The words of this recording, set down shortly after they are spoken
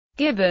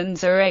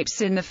Gibbons are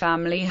apes in the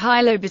family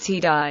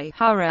Hylobatidae,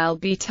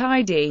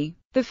 Hylobatidae.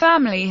 The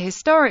family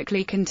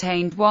historically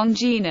contained one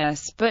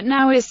genus, but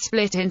now is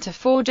split into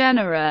 4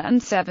 genera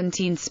and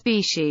 17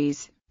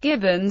 species.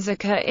 Gibbons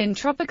occur in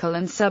tropical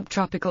and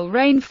subtropical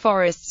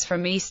rainforests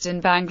from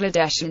eastern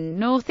Bangladesh and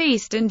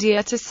northeast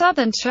India to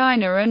southern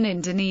China and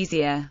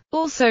Indonesia.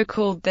 Also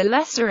called the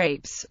lesser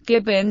apes,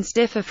 gibbons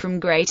differ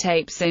from great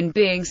apes in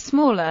being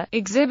smaller,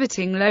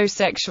 exhibiting low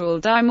sexual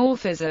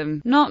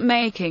dimorphism, not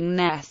making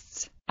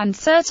nests, and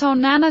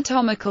certain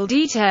anatomical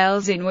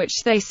details in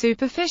which they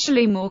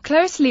superficially more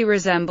closely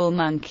resemble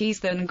monkeys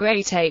than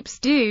great apes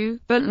do,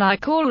 but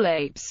like all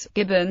apes,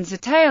 gibbons are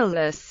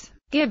tailless.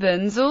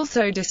 Gibbons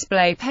also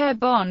display pair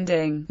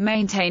bonding,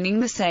 maintaining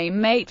the same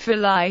mate for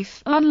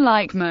life,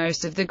 unlike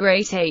most of the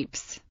great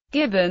apes.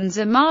 Gibbons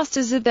are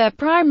masters of their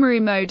primary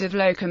mode of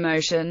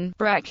locomotion,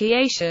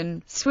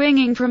 brachiation,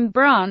 swinging from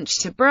branch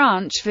to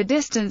branch for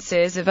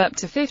distances of up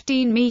to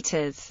 15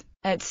 meters.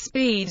 At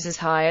speeds as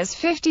high as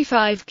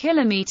 55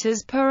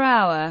 kilometers per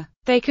hour.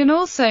 They can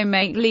also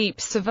make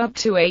leaps of up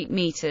to 8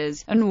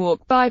 meters, and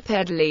walk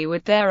bipedally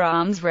with their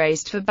arms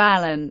raised for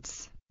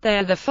balance. They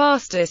are the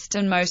fastest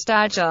and most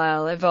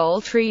agile of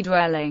all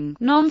tree-dwelling,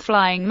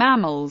 non-flying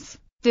mammals.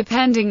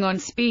 Depending on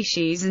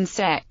species and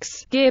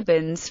sex,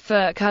 gibbons'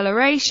 fur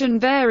coloration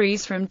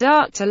varies from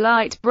dark to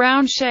light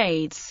brown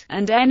shades,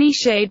 and any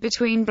shade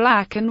between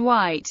black and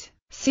white.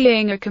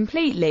 Seeing a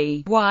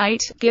completely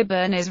white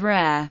gibbon is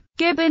rare.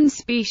 Gibbon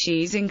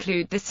species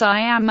include the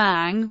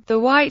Siamang, the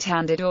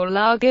white-handed or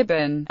La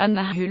gibbon, and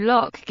the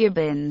Hulock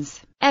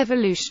gibbons.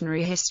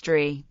 Evolutionary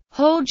history.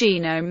 Whole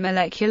genome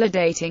molecular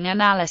dating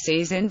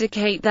analyses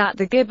indicate that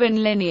the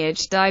gibbon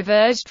lineage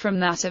diverged from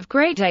that of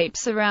great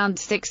apes around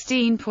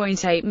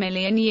 16.8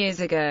 million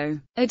years ago.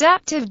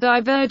 Adaptive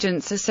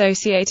divergence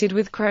associated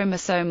with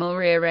chromosomal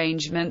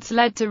rearrangements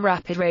led to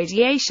rapid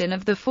radiation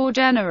of the 4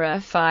 genera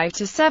 5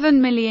 to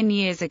 7 million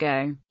years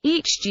ago.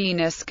 Each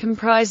genus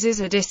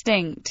comprises a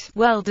distinct,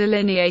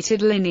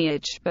 well-delineated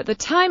lineage, but the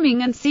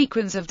timing and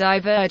sequence of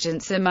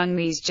divergence among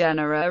these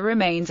genera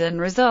remains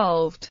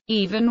unresolved,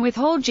 even with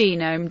whole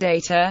genome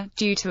data,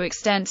 due to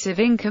extensive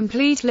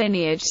incomplete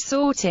lineage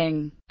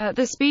sorting. At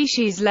the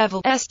species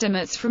level,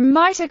 estimates from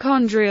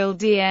mitochondrial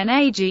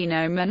DNA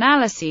genome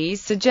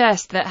analyses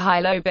suggest that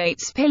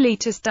Hylobates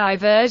pileatus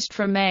diverged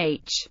from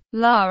H.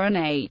 la and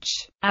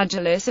H.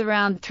 agilis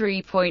around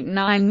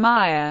 3.9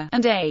 Maya,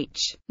 and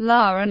H.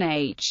 la and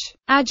H.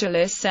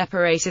 agilis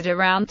separated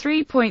around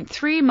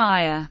 3.3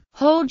 Maya.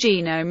 Whole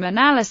genome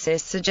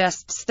analysis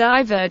suggests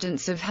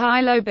divergence of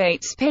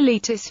Hylobates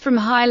pileatus from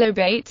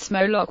Hylobates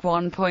moloch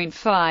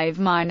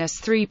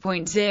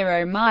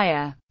 1.5–3.0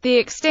 Maya. The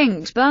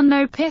extinct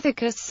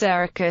Bunopithecus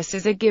sericus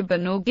is a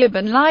gibbon or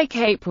gibbon-like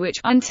ape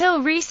which,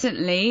 until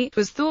recently,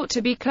 was thought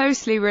to be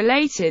closely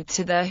related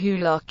to the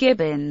Hulock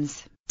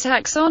gibbons.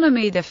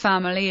 Taxonomy. The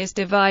family is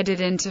divided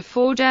into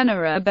 4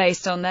 genera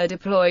based on their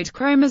diploid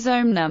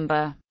chromosome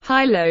number: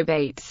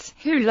 Hylobates,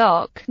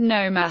 Hulock,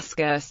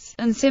 Nomascus,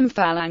 and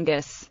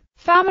Symphalangus.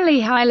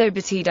 Family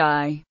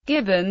Hylobatidae.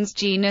 Gibbons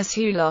genus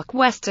Hulock,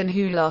 Western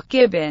Hulock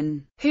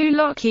gibbon,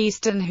 Hulock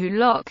Eastern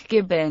Hulock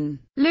gibbon.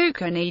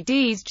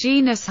 Lucanides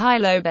genus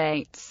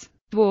Hylobates.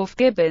 Dwarf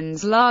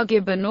gibbons La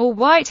gibbon or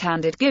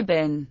white-handed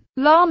gibbon,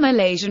 La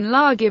Malaysian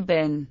La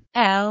gibbon,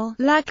 L.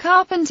 La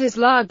Carpenter's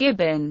La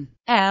gibbon,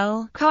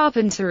 L.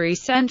 Carpenteri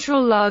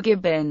Central La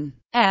gibbon,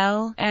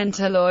 L.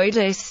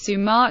 Entaloides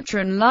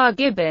Sumatran La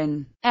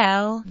gibbon,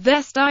 L.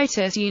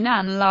 Vestitus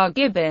Yunnan La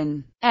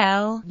gibbon,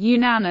 L.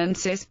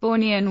 Yunnanensis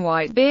Bornean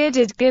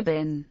white-bearded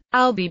gibbon,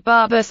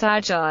 Albibarbus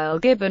Agile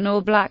gibbon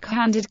or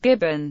black-handed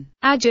gibbon,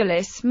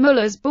 Agilis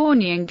Muller's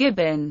Bornean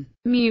gibbon,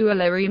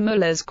 Muelleri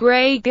Muller's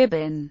grey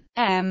gibbon,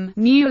 M.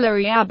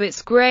 Muelleri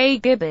Abbott's grey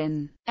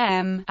gibbon,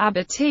 M.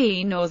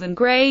 Abbotti Northern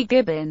grey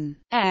gibbon,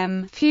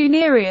 M.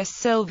 Funereus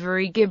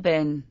silvery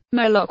gibbon,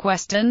 Moloch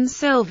Western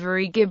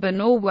silvery gibbon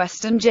or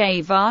Western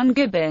Javan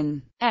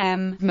gibbon,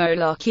 M.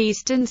 Moloch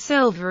Eastern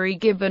silvery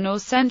gibbon or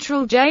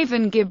Central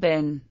Javan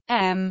gibbon,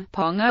 M.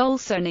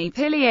 Pong-Olsoni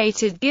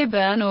pileated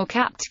gibbon or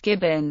capped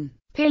gibbon,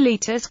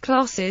 Pileatus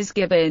clossus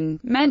gibbon,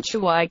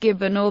 Menchuai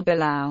gibbon or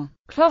Bilao.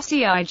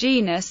 Clossii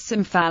genus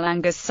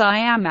Symphalangus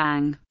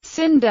Siamang,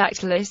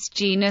 Syndactylus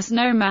genus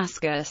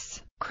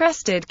Nomascus.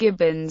 Crested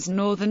gibbons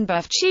Northern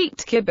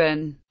buff-cheeked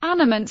gibbon,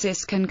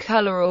 Anamensis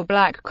concolor or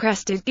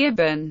black-crested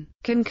gibbon,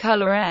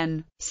 Concolor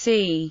N.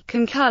 C.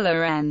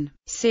 Concolor N.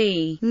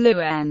 C.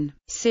 Luen.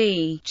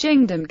 C.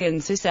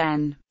 Chingdomgensis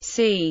N.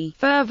 C.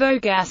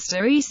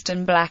 Furvogaster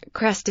Eastern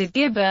black-crested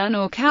gibbon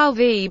or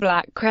Calvi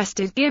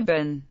black-crested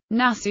gibbon,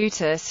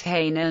 Nasutus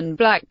Hainan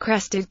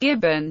black-crested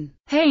gibbon,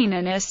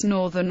 Hainanus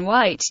Northern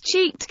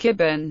white-cheeked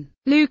gibbon,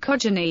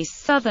 Leucogenes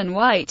Southern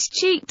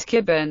white-cheeked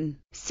gibbon,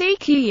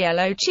 Siki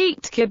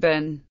yellow-cheeked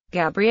gibbon,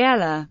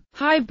 Gabriella.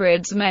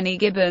 Hybrids. Many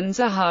gibbons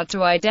are hard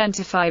to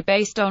identify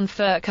based on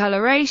fur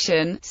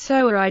coloration,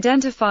 so are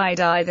identified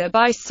either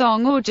by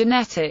song or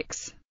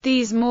genetics.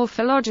 These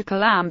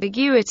morphological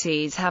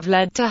ambiguities have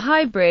led to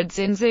hybrids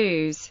in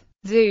zoos.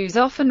 Zoos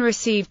often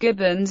receive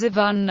gibbons of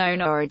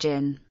unknown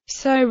origin.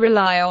 so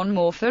rely on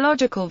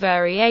morphological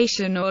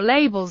variation or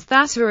labels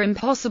that are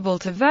impossible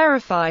to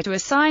verify to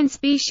assign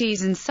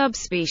species and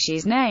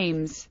subspecies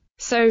names.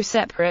 So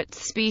separate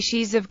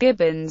species of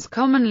gibbons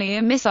commonly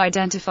are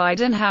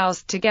misidentified and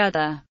housed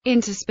together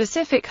into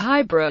specific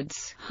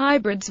hybrids.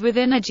 Hybrids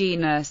within a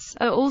genus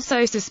are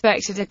also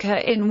suspected to occur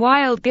in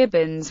wild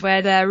gibbons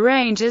where their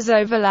ranges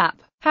overlap.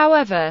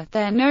 However,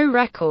 no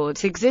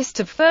records exist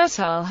of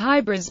fertile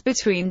hybrids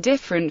between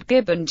different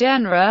gibbon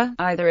genera,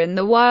 either in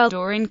the wild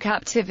or in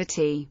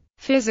captivity.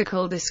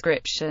 Physical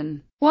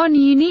description. One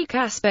unique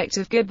aspect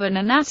of gibbon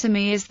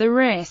anatomy is the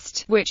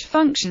wrist, which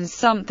functions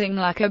something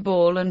like a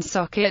ball and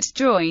socket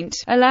joint,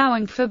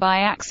 allowing for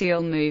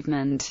biaxial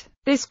movement.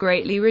 This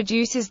greatly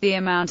reduces the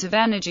amount of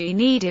energy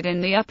needed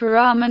in the upper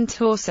arm and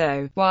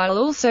torso, while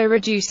also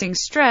reducing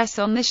stress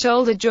on the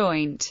shoulder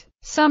joint.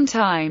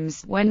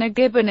 Sometimes, when a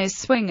gibbon is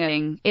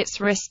swinging, its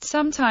wrist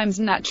sometimes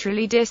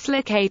naturally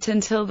dislocate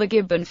until the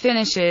gibbon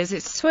finishes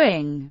its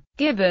swing.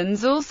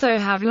 Gibbons also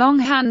have long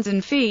hands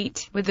and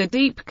feet, with a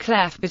deep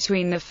cleft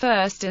between the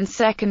first and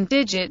second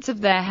digits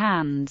of their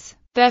hands.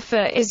 Their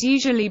fur is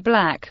usually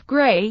black,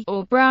 gray,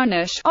 or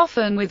brownish,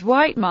 often with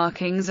white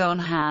markings on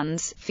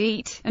hands,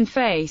 feet, and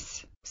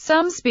face.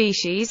 Some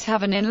species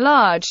have an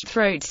enlarged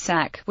throat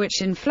sac,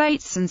 which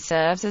inflates and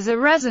serves as a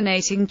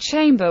resonating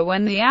chamber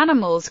when the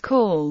animals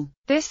call.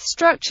 This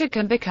structure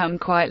can become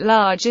quite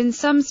large in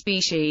some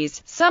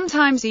species,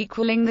 sometimes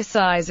equaling the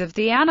size of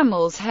the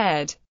animal's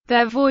head.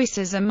 Their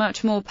voices are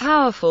much more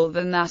powerful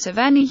than that of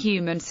any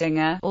human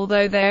singer,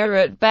 although they are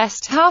at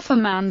best half a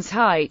man's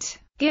height.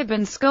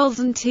 Gibbon skulls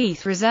and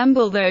teeth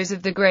resemble those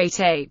of the great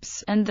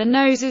apes, and the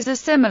noses are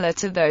similar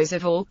to those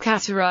of all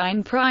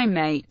catarrhine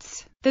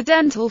primates. The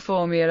dental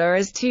formula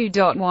is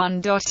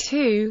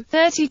 2.1.2,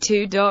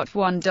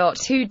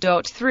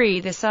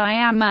 32.1.2.3. The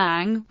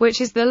Siamang, which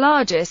is the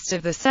largest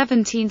of the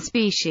 17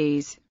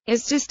 species,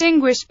 is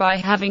distinguished by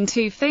having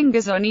 2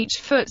 fingers on each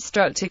foot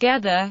struck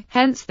together,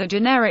 hence the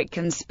generic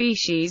and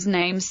species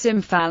names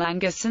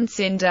Symphalangus and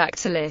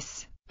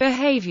Syndactylis.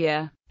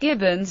 Behavior.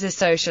 Gibbons are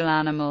social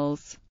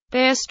animals.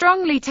 They are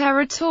strongly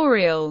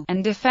territorial,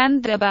 and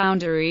defend their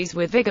boundaries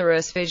with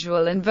vigorous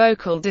visual and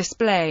vocal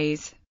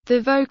displays. The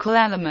vocal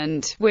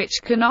element, which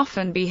can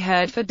often be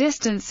heard for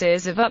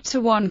distances of up to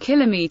 1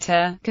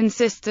 kilometer,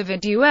 consists of a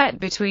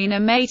duet between a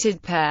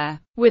mated pair,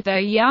 with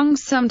their young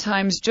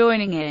sometimes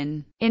joining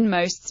in. In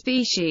most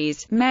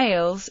species,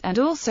 males, and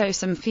also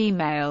some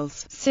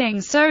females,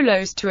 sing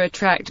solos to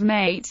attract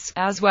mates,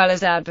 as well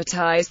as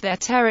advertise their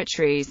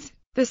territories.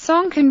 The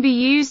song can be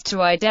used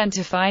to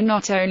identify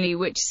not only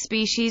which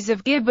species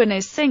of gibbon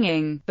is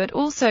singing, but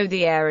also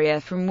the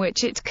area from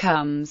which it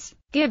comes.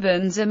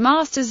 Gibbons are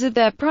masters of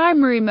their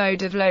primary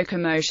mode of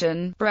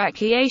locomotion,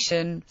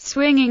 brachiation,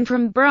 swinging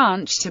from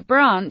branch to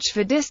branch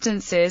for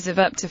distances of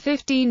up to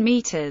 15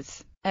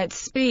 meters, at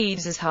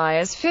speeds as high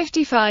as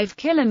 55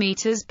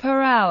 kilometers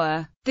per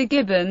hour. The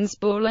gibbon's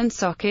ball and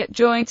socket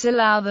joints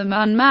allow them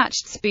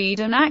unmatched speed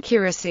and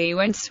accuracy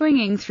when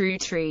swinging through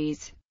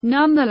trees.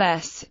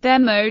 Nonetheless, their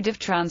mode of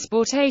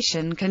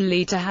transportation can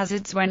lead to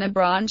hazards when a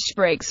branch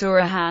breaks or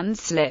a hand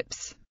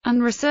slips,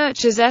 and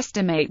researchers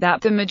estimate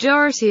that the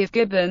majority of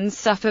gibbons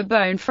suffer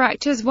bone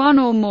fractures 1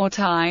 or more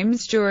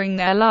times during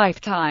their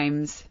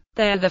lifetimes.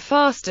 They are the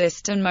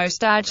fastest and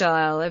most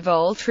agile of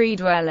all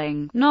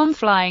tree-dwelling,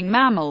 non-flying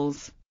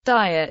mammals.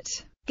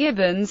 Diet.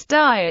 Gibbons'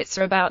 diets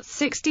are about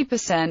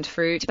 60%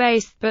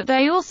 fruit-based, but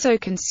they also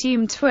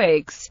consume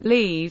twigs,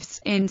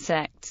 leaves,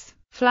 insects,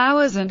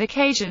 flowers and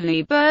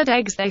occasionally bird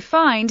eggs they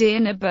find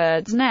in a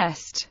bird's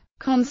nest.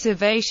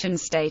 Conservation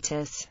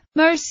status.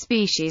 Most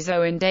species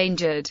are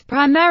endangered,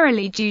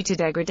 primarily due to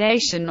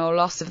degradation or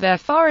loss of their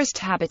forest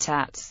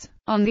habitats.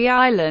 On the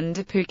island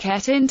of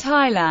Phuket in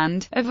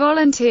Thailand, a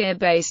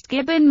volunteer-based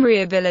gibbon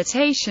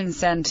rehabilitation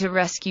center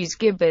rescues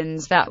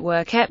gibbons that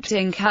were kept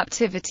in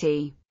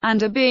captivity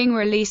and are being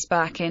released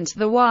back into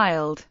the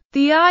wild.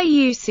 The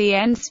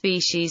IUCN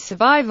Species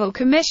Survival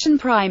Commission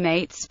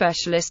Primate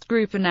Specialist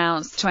Group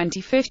announced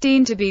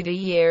 2015 to be the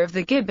year of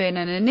the gibbon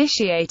and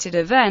initiated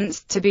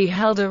events to be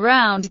held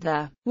around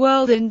the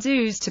world in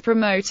zoos to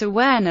promote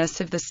awareness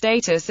of the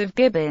status of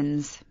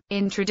gibbons.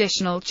 In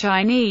traditional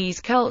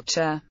Chinese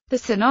culture, the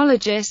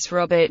sinologist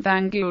Robert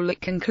Van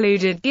Gulik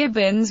concluded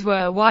gibbons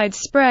were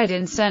widespread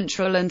in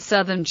central and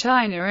southern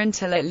China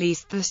until at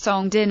least the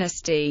Song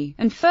dynasty,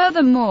 and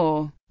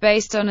furthermore,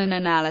 based on an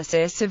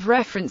analysis of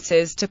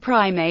references to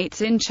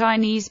primates in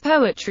Chinese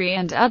poetry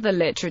and other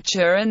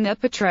literature and their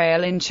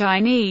portrayal in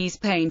Chinese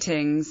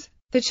paintings.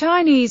 The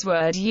Chinese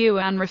word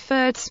yuan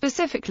referred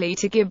specifically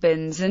to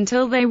gibbons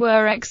until they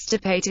were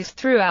extirpated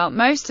throughout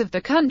most of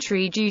the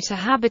country due to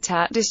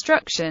habitat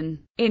destruction.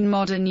 In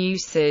modern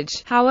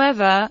usage,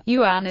 however,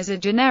 yuan is a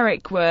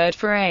generic word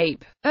for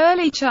ape.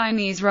 Early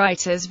Chinese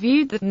writers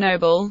viewed the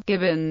noble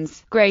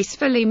gibbons,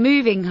 gracefully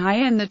moving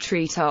high in the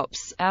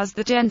treetops, as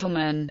the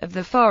gentlemen of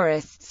the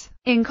forests.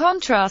 In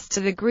contrast to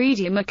the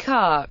greedy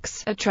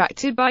macaques,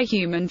 attracted by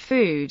human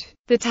food,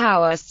 the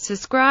Taoists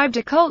ascribed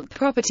occult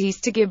properties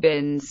to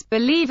gibbons,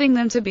 believing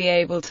them to be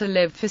able to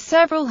live for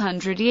several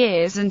hundred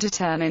years and to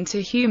turn into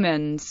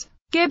humans.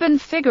 Gibbon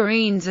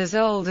figurines as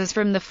old as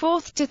from the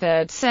 4th to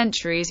 3rd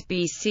centuries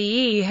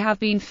BCE have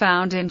been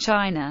found in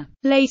China.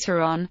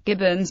 Later on,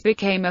 gibbons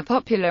became a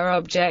popular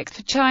object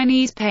for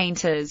Chinese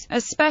painters,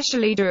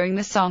 especially during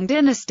the Song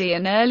dynasty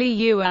and early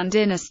Yuan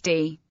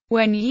dynasty,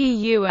 when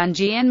Yi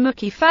Yuanji and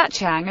Muqi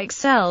Fatchang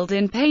excelled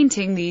in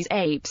painting these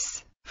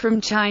apes.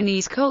 From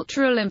Chinese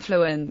cultural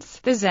influence,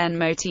 the Zen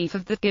motif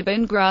of the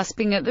gibbon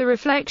grasping at the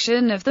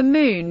reflection of the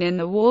moon in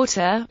the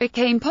water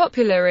became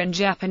popular in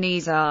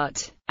Japanese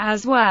art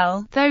as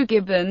well, though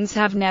gibbons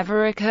have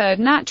never occurred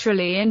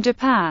naturally in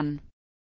Japan.